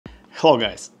Hello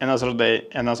guys, another day,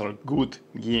 another good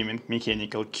gaming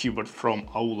mechanical keyboard from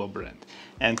AULA brand.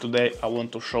 And today I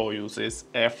want to show you this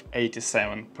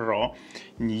F87 Pro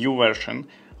new version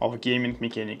of gaming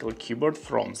mechanical keyboard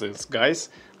from these guys.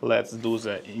 Let's do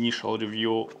the initial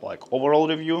review, like overall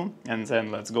review, and then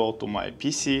let's go to my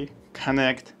PC,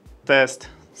 connect, test,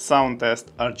 sound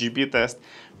test, RGB test,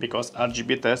 because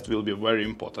RGB test will be very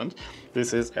important.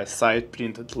 This is a side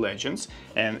printed Legends,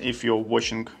 and if you're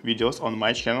watching videos on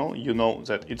my channel, you know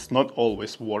that it's not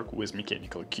always work with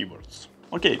mechanical keyboards.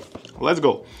 Okay, let's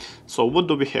go. So what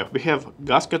do we have? We have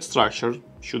gasket structure,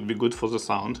 should be good for the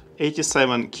sound,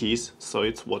 87 keys, so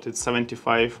it's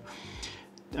 75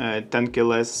 10K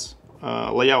less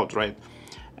layout, right?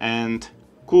 And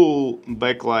cool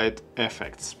backlight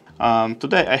effects.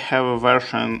 Today I have a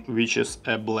version which is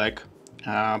a black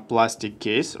plastic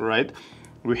case, right?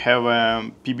 We have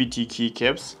PBT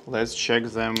keycaps. Let's check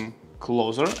them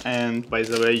closer. And by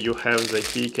the way, you have the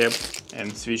keycap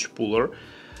and switch puller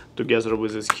together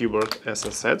with this keyboard as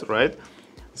a set, right?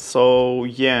 So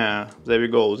yeah, there we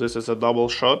go. This is a double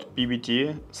shot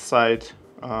PBT side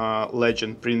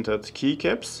Legend printed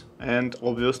keycaps, and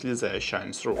obviously they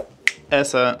shine through.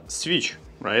 As a switch,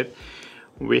 right,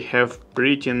 we have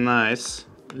pretty nice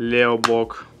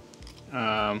Leobok,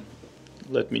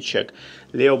 let me check,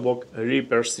 Leobok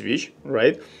Reaper switch,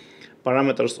 right?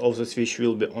 Parameters of the switch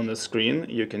will be on the screen,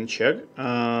 you can check.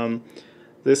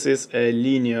 This is a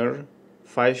linear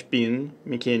 5-pin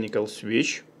mechanical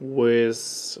switch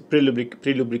with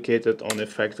pre-lubricated on a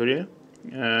factory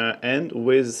and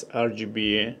with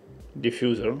RGB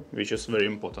diffuser, which is very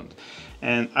important.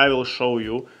 And I will show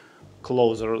you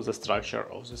closer the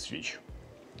structure of the switch.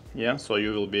 Yeah, so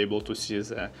you will be able to see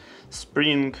the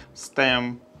spring,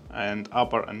 stem, and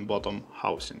upper and bottom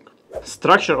housing.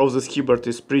 Structure of this keyboard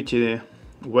is pretty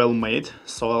well made.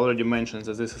 So I already mentioned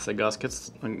that this is a gasket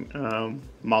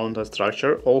mounted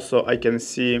structure. Also, I can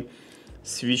see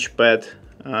switch pad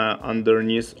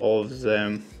underneath of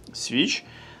the switch.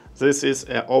 This is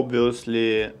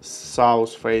obviously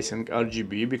south-facing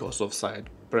RGB because of side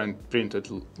printed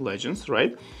Legends,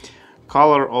 right?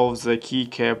 Color of the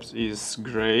keycaps is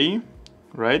gray,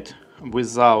 right?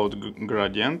 Without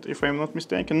gradient, if I'm not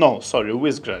mistaken. No, sorry,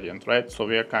 with gradient, right? So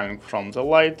we are coming from the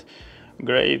light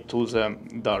gray to the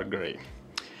dark gray.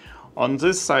 On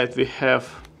this side we have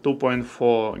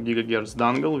 2.4 GHz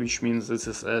dongle, which means this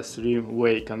is a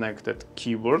 3-way connected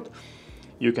keyboard.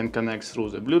 You can connect through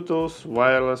the Bluetooth,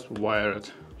 wireless, wired,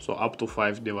 so up to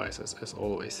 5 devices as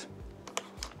always.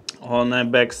 On the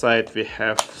back side we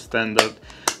have standard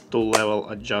 2-level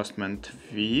adjustment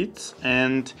widths,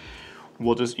 and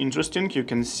what is interesting, you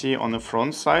can see on the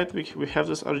front side we have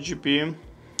this RGB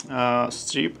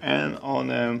strip, and on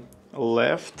the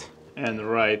left and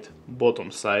right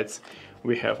bottom sides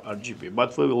we have RGB,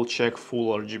 but we will check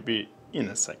full RGB in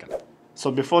a second.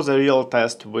 So before the real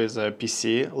test with a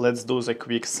PC, let's do the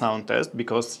quick sound test,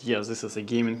 because yes, this is a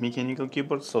gaming mechanical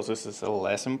keyboard, so this is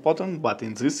less important, but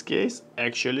in this case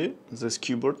actually this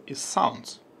keyboard is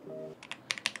sounds.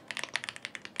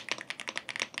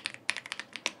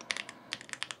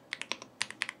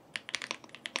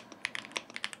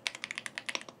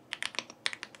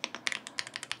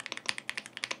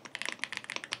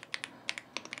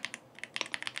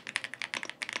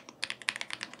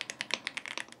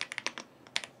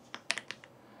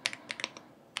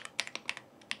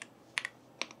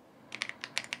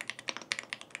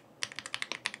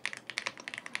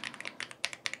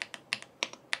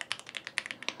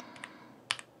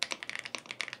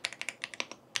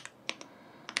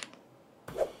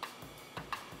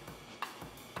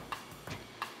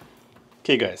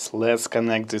 Okay guys, let's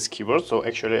connect this keyboard. So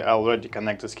actually I already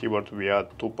connect this keyboard via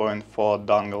 2.4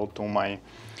 dongle to my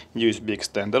USB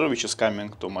extender, which is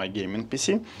coming to my gaming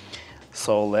PC.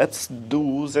 So let's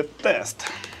do the test.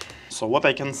 So what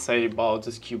I can say about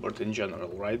this keyboard in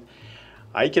general, right?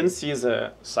 I can see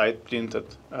the side printed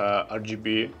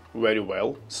RGB very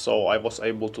well, so I was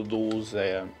able to do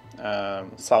the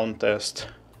sound test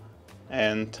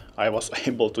and I was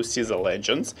able to see the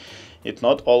Legends. It's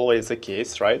not always the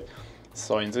case, right?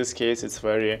 So in this case it's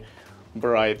very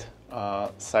bright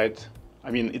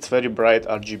it's very bright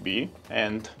RGB,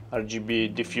 and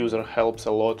RGB diffuser helps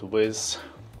a lot with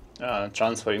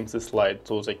transferring this light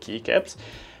to the keycaps.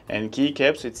 And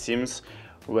keycaps, it seems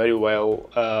very well,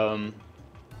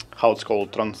 how it's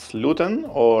called, translucent,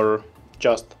 or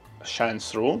just shines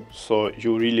through, so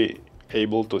you're really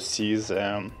able to see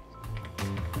the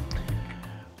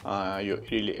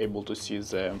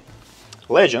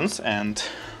Legends, and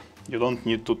you don't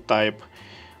need to type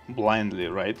blindly,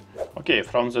 right? Okay,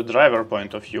 from the driver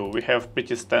point of view, we have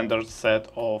pretty standard set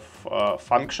of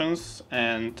functions,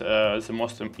 and the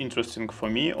most interesting for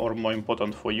me, or more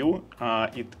important for you,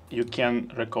 you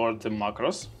can record the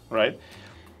macros, right?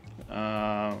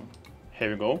 Here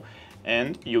we go,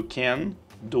 and you can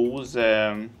do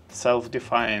the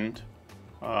self-defined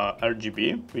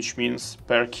RGB, which means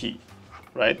per key,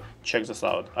 right? Check this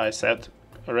out. I set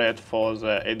red for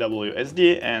the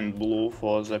AWSD and blue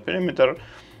for the perimeter,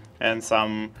 and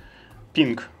some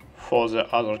pink for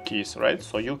the other keys, right?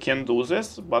 So you can do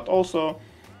this, but also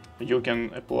you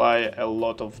can apply a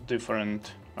lot of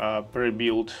different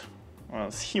pre-built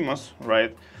schemas,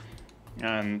 right?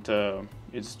 And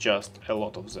it's just a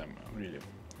lot of them, really.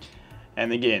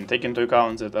 And again, take into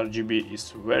account that RGB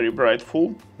is very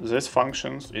brightful. This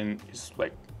functions is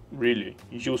like really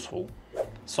useful.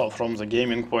 So from the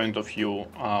gaming point of view,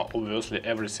 obviously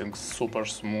everything's super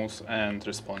smooth and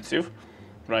responsive,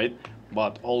 right?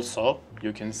 But also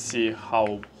you can see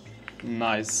how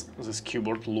nice this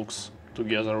keyboard looks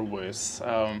together with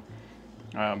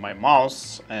my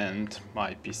mouse and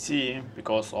my PC.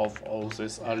 Because of all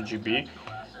this RGB,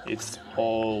 it's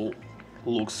all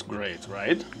looks great,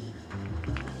 right?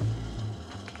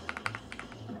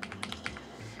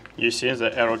 You see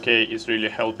the arrow key is really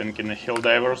helping in a hill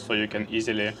diver, so you can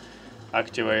easily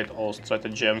activate all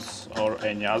stratagems or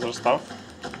any other stuff.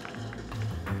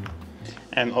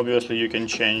 And obviously you can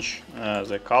change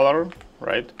the color,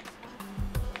 right?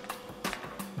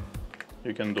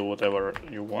 You can do whatever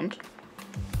you want.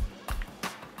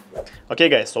 Okay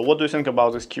guys, so what do you think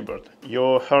about this keyboard?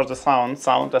 You heard the sound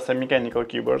as a mechanical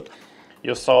keyboard.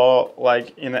 You saw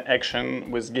like in action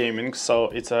with gaming, so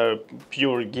it's a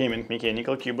pure gaming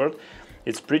mechanical keyboard.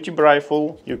 It's pretty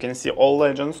brightful. You can see all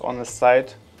legends on the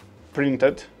side,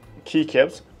 printed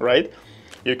keycaps, right?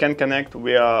 You can connect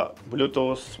via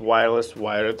Bluetooth, wireless,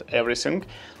 wired, everything.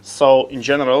 So in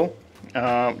general,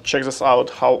 check this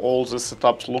out, how all this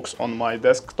setup looks on my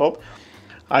desktop.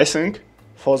 I think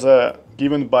for the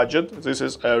given budget, this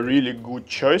is a really good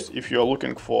choice if you're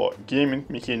looking for gaming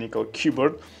mechanical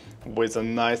keyboard with a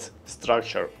nice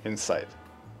structure inside.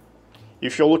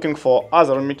 If you're looking for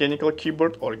other mechanical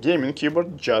keyboard or gaming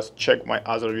keyboard, just check my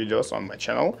other videos on my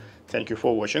channel. Thank you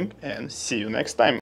for watching and see you next time.